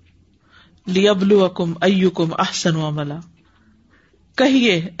لیبلوکم ایکم احسن عملا.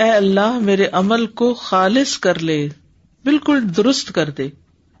 کہیے اے اللہ میرے عمل کو خالص کر لے, بالکل درست کر دے.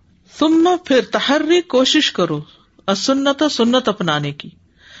 ثم پھر تحری کوشش کرو, السنت سنت اپنانے کی,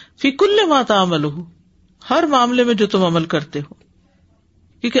 فی کل ما تعملہ ہر معاملے میں جو تم عمل کرتے ہو,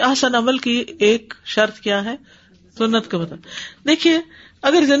 کیونکہ احسن عمل کی ایک شرط کیا ہے؟ سنت کا مطلب. دیکھیے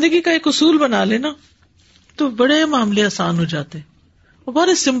اگر زندگی کا ایک اصول بنا لے نا تو بڑے معاملے آسان ہو جاتے, وہ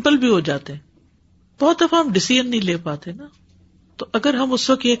بڑے سمپل بھی ہو جاتے. بہت دفعہ ہم ڈیسیژن نہیں لے پاتے نا, تو اگر ہم اس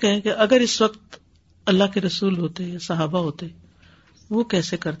وقت یہ کہیں کہ اگر اس وقت اللہ کے رسول ہوتے یا صحابہ ہوتے, وہ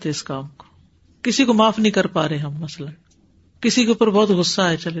کیسے کرتے اس کام کو. کسی کو معاف نہیں کر پا رہے ہم, مثلا کسی کے اوپر بہت غصہ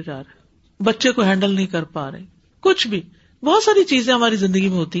ہے چلے جا رہے, بچے کو ہینڈل نہیں کر پا رہے, کچھ بھی, بہت ساری چیزیں ہماری زندگی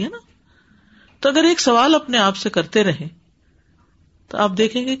میں ہوتی ہیں نا. تو اگر ایک سوال اپنے آپ سے کرتے رہیں تو آپ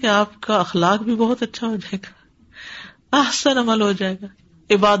دیکھیں گے کہ آپ کا اخلاق بھی بہت اچھا ہو جائے گا, احسن عمل ہو جائے گا.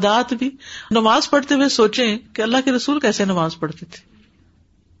 عبادات بھی, نماز پڑھتے ہوئے سوچیں کہ اللہ کے رسول کیسے نماز پڑھتے تھے,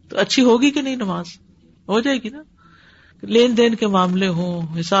 تو اچھی ہوگی کہ نہیں نماز؟ ہو جائے گی نا. لین دین کے معاملے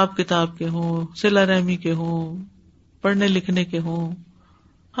ہوں, حساب کتاب کے ہوں, صلہ رحمی کے ہوں, پڑھنے لکھنے کے ہوں,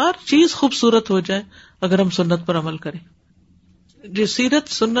 ہر چیز خوبصورت ہو جائے اگر ہم سنت پر عمل کریں. جو سیرت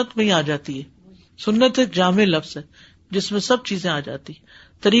سنت میں ہی آ جاتی ہے. سنت ایک جامع لفظ ہے جس میں سب چیزیں آ جاتی.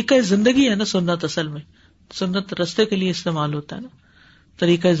 طریقہ زندگی ہے نا سنت, اصل میں سنت رستے کے لیے استعمال ہوتا ہے نا,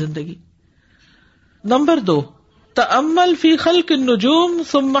 طریقہ زندگی. نمبر 2, تأمل فی خلق النجوم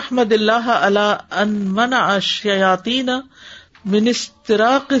ثم احمد اللہ علی ان منع الشیاطین من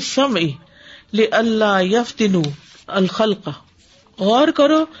استراق السمع لئلا یفتنوا الخلق. غور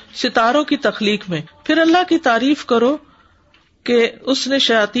کرو ستاروں کی تخلیق میں, پھر اللہ کی تعریف کرو کہ اس نے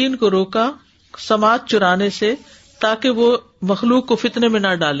شیاطین کو روکا سماعت چرانے سے تاکہ وہ مخلوق کو فتنے میں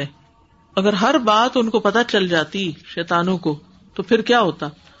نہ ڈالیں. اگر ہر بات ان کو پتہ چل جاتی شیطانوں کو تو پھر کیا ہوتا؟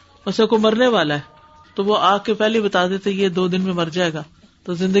 اسے کو مرنے والا ہے تو وہ آ کے پہلے بتا دیتے یہ 2 دن میں مر جائے گا,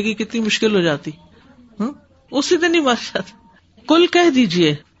 تو زندگی کتنی مشکل ہو جاتی, اسی دن ہی مر جاتا. کل کہہ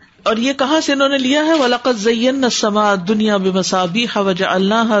دیجئے, اور یہ کہاں سے انہوں نے لیا ہے؟ وَلَقَدْ زَيَّنَّا السَّمَاءَ الدُّنْيَا بِمَصَابِيحَ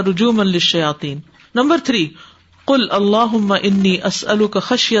وَجَعَلْنَاهَا رُجُومًا لِلشَّيَاطِينِ. نمبر 3, قل اللہم انی اسألک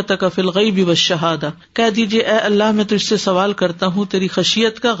خشیتک فی الغیب والشہادہ. کہہ دیجئے اے اللہ میں تجھ سے سوال کرتا ہوں تیری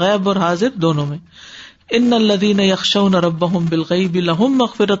خشیت کا غیب اور حاضر دونوں میں. ان الذین یخشون ربہم بالغیب لہم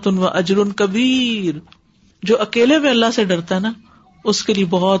مغفرۃ واجر کبیر. جو اکیلے میں اللہ سے ڈرتا ہے نا اس کے لیے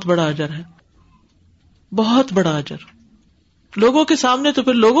بہت بڑا اجر ہے، بہت بڑا اجر. لوگوں کے سامنے تو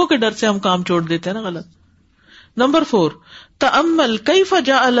پھر لوگوں کے ڈر سے ہم کام چھوڑ دیتے ہیں نا غلط. نمبر 4، تأمل کیف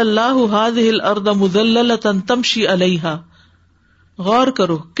جعل اللہ هذه الارض مذللة تمشی علیہا. غور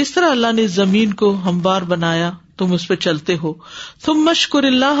کرو کس طرح اللہ نے زمین کو ہموار بنایا، تم اس پہ چلتے ہو. ثم اشکر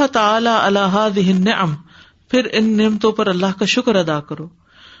اللہ تعالی علی هذه النعم، پھر ان نعمتوں پر اللہ کا شکر ادا کرو.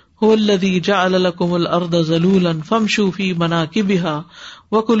 هو الذی جعل لکم الارض ذلولا فامشوا فی مناکبها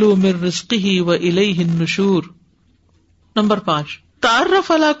وکلوا من رزقہ والیہ النشور. نمبر 5،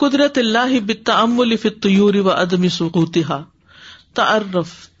 تعرف علی قدرت اللہ بالتأمل فی الطیور وعدم سقوطها. تعرف،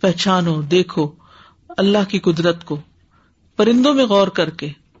 پہچانو، دیکھو اللہ کی قدرت کو پرندوں میں غور کر کے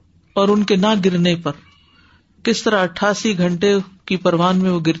اور ان کے نہ گرنے پر، کس طرح 88 گھنٹے کی پروان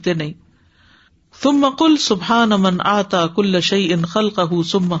میں وہ گرتے نہیں. ثم قل سبحان من آتا کل شیء خلقہ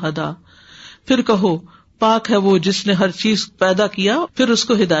ثم ہدا. پھر کہو پاک ہے وہ جس نے ہر چیز پیدا کیا پھر اس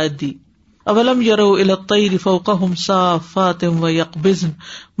کو ہدایت دی. اولم یروا الی الطیر فوقہم صافات ویقبضن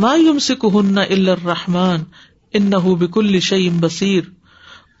ما یمسکہن الا الرحمن انہ بکل شیء بصیر.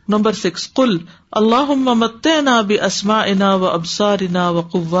 نمبر 6، قل اللہم متعنا باسماعنا وابصارنا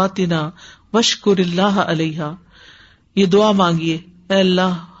وقواتنا واشکر اللہ علیہا. یہ دعا مانگیے، اے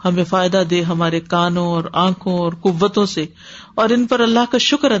اللہ ہمیں فائدہ دے ہمارے کانوں اور آنکھوں اور قوتوں سے، اور ان پر اللہ کا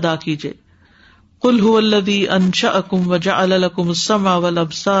شکر ادا کیجیے. قل هو الذی انشأکم وجعل لکم السمع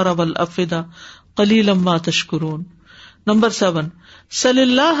والابصار والافئدہ قلیلا ما تشکرون. نمبر 7، سل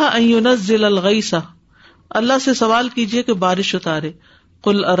اللہ ان ينزل الغیث. اللہ سے سوال کیجیے کہ بارش اتارے.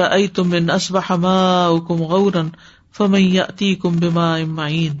 قل ارأیتم ان اصبح ماؤکم غورا فمن یأتیکم بماء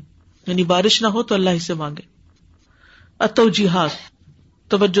معین. یعنی بارش نہ ہو تو اللہ ہی سے مانگے. التوجیحات،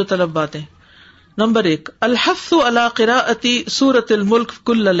 توجہ طلب باتیں. نمبر 1، الحث علی قراءۃ سورۃ الملک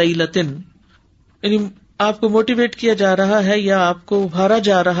کل لیلۃ. یعنی آپ کو موٹیویٹ کیا جا رہا ہے یا آپ کو ابھارا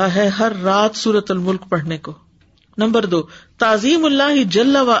جا رہا ہے ہر رات سورۃ الملک پڑھنے کو. نمبر 2، تعظیم اللہ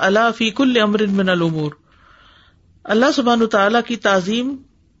جل وعلا فی کل امر من الامور. اللہ سبحانہ تعالیٰ کی تعظیم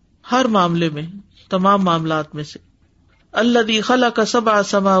ہر معاملے میں، تمام معاملات میں سے. الذی خلق 7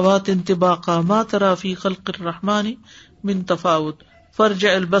 سماوات طباقا ما تری فی خلق الرحمن من تفاوت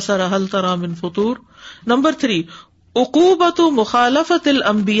فارجع البصر هل تری من فطور. نمبر 3، عقوبۃ مخالفت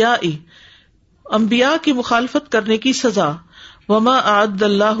الانبیاء. انبیاء کی مخالفت کرنے کی سزا. وما اعد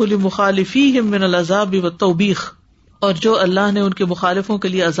اللہ لمخالفیہم من العذاب والتوبیخ. اور جو اللہ نے ان کے مخالفوں کے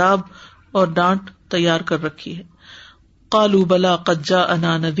لیے عذاب اور ڈانٹ تیار کر رکھی ہے. قالوا بلا قد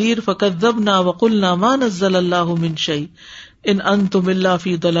جاءنا نذیر فکذبنا وقلنا ما نزل اللہ من شیء ان انتم الا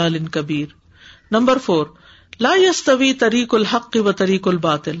فی ضلال کبیر. نمبر 4، لا یستوی طریق الحق و طریق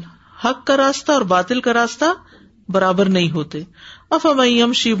الباطل. حق کا راستہ اور باطل کا راستہ برابر نہیں ہوتے. افمن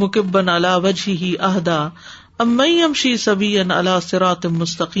یمشی مکبا علی وجہہ اہدی ام من یمشی سویا علی صراط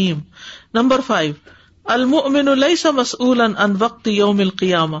مستقیم. نمبر 5، المؤمن لیس مسئولا عن وقت یوم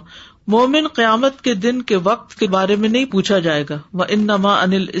القیامہ. مومن قیامت کے دن کے وقت کے بارے میں نہیں پوچھا جائے گا. وانما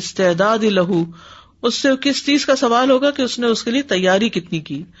عن الاستعداد لہ. اس سے کس چیز کا سوال ہوگا کہ اس نے اس کے لیے تیاری کتنی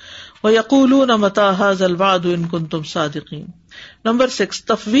کی. وَيَقُولُونَ مَتَى هَذَا الْوَعْدُ إِن كُنتُمْ صَادِقِينَ. نمبر 6،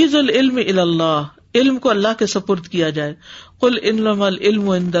 تفویض العلم الی اللہ. علم کو اللہ کے سپرد کیا جائے. قل انما العلم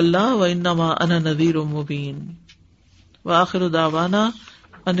عند اللہ وانما انا نذیر مبین. وآخر دعوانا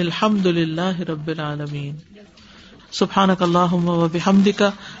ان الحمد للہ رب العالمین. سبحانک اللہم وبحمدک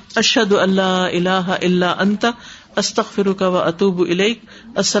اشہد ان لا الہ الا انت استغفرک واتوب الیک.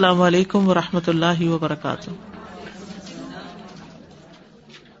 السلام علیکم ورحمۃ اللہ وبرکاتہ.